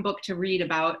fun book to read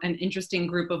about an interesting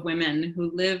group of women who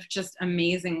live just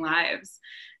amazing lives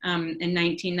in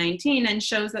 1919, and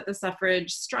shows that the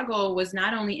suffrage struggle was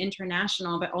not only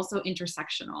international, but also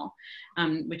intersectional,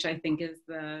 which I think is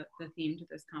the theme to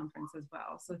this conference as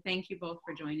well. So thank you both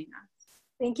for joining us.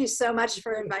 Thank you so much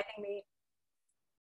for inviting me.